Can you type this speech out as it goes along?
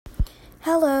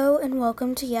Hello and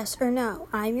welcome to Yes or No.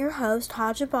 I'm your host,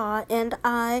 Hajabah, and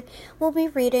I will be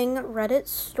reading Reddit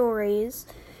stories.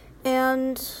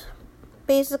 And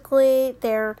basically,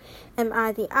 they're Am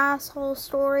I the Asshole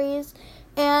stories.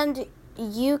 And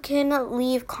you can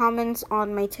leave comments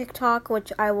on my TikTok,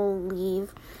 which I will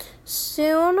leave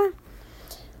soon.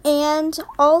 And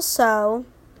also,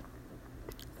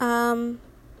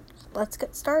 let's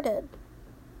get started.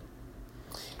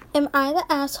 Am I the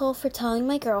asshole for telling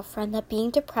my girlfriend that being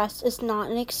depressed is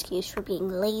not an excuse for being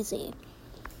lazy?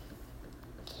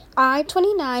 I,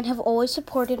 29, have always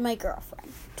supported my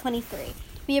girlfriend, 23.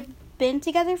 We have been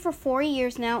together for 4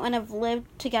 years now and have lived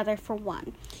together for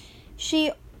 1.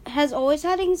 She has always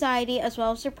had anxiety as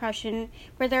well as depression,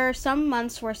 where there are some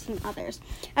months worse than others.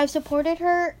 I've supported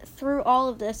her through all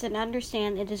of this and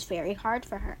understand it is very hard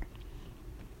for her.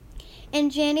 In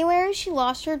January, she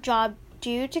lost her job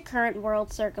due to current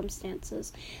world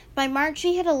circumstances. By March,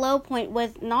 she hit a low point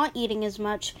with not eating as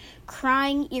much,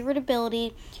 crying,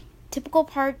 irritability, typical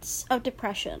parts of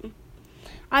depression.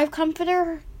 I've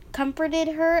comforted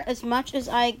her as much as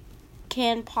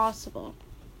possible,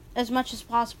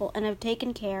 and have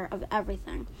taken care of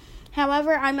everything.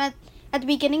 However, at the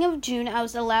beginning of June, I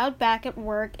was allowed back at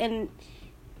work, and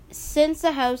since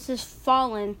the house has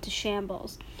fallen to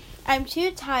shambles. I'm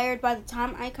too tired by the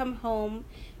time I come home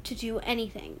to do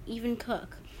anything, even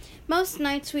cook. Most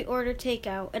nights we order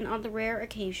takeout, and on the rare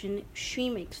occasion, she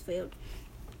makes food.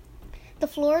 The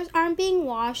floors aren't being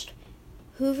washed,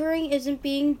 hoovering isn't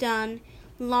being done,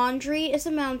 laundry is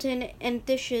a mountain, and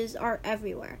dishes are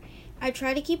everywhere. I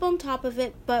try to keep on top of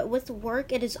it, but with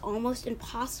work it is almost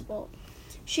impossible.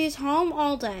 She's home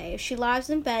all day. She lies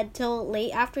in bed till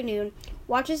late afternoon,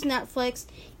 watches Netflix,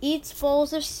 eats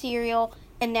bowls of cereal,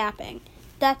 and napping.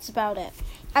 That's about it.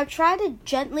 I've tried to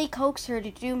gently coax her to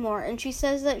do more, and she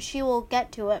says that she will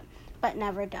get to it, but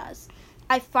never does.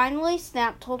 I finally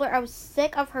snapped, told her I was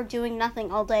sick of her doing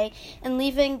nothing all day and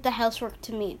leaving the housework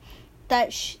to me,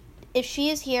 that if she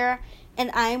is here and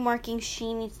I am working,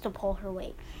 she needs to pull her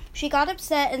weight. She got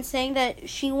upset and saying that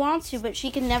she wants to, but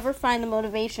she can never find the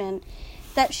motivation,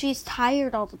 that she's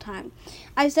tired all the time.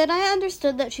 I said I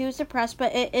understood that she was depressed,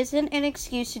 but it isn't an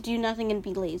excuse to do nothing and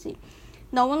be lazy.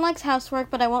 No one likes housework,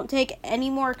 but I won't take any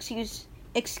more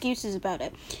excuses about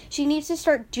it. She needs to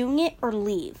start doing it or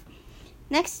leave.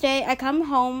 Next day, I come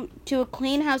home to a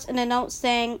clean house and a note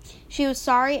saying she was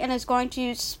sorry and is going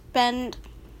to spend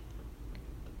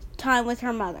time with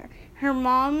her mother. Her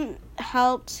mom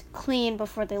helped clean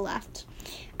before they left.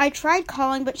 I tried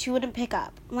calling, but she wouldn't pick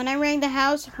up. When I rang the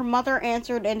house, her mother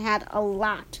answered and had a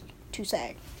lot to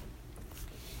say.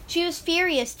 She was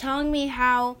furious, telling me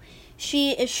how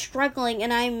she is struggling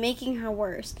and I am making her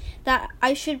worse, that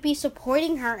I should be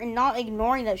supporting her and not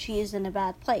ignoring that she is in a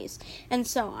bad place, and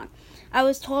so on. I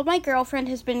was told my girlfriend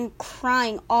has been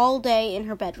crying all day in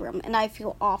her bedroom, and I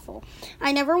feel awful.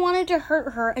 I never wanted to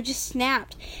hurt her, I just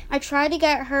snapped. I tried to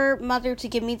get her mother to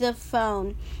give me the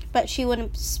phone, but she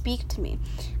wouldn't speak to me.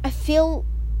 It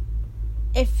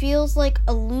feels like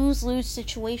a lose-lose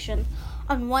situation.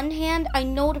 On one hand, I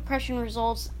know depression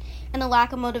results in a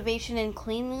lack of motivation and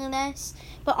cleanliness,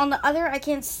 but on the other, I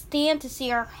can't stand to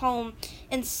see our home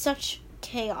in such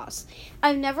chaos.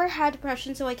 I've never had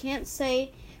depression, so I can't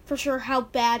say for sure how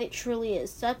bad it truly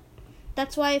is.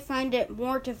 That's why I find it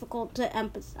more difficult to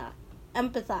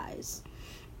empathize.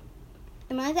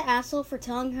 Am I the asshole for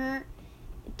telling her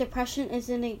depression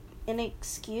isn't an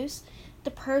excuse?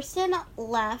 The person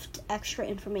left extra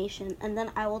information, and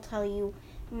then I will tell you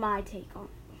my take on it.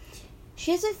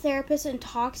 She is a therapist and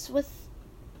talks with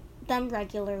them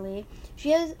regularly.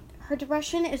 Her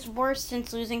depression is worse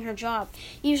since losing her job.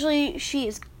 Usually she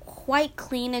is quite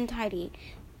clean and tidy.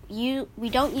 We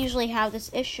don't usually have this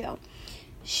issue.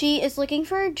 She is looking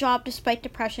for a job despite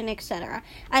depression, etc.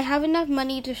 I have enough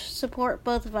money to support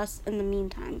both of us in the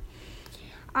meantime.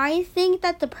 I think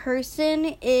that the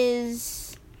person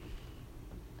is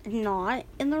not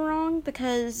in the wrong,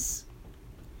 because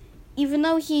even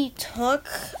though he took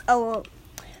a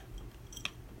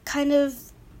kind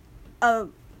of a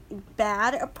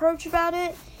bad approach about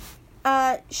it,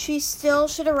 she still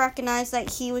should have recognized that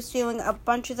he was doing a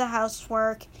bunch of the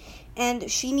housework and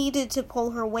she needed to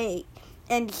pull her weight,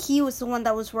 and he was the one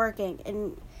that was working,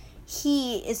 and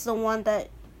he is the one that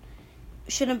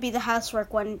shouldn't be the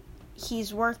housework when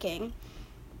he's working.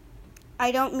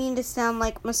 I don't mean to sound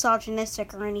like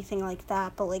misogynistic or anything like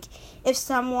that, but like if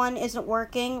someone isn't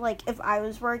working, like if I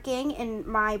was working and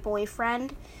my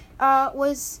boyfriend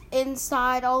was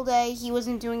inside all day, he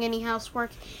wasn't doing any housework,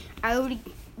 I would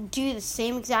do the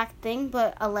same exact thing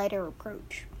but a lighter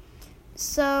approach.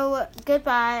 So,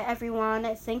 goodbye,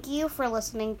 everyone. Thank you for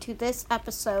listening to this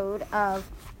episode of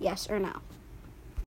Yes or No.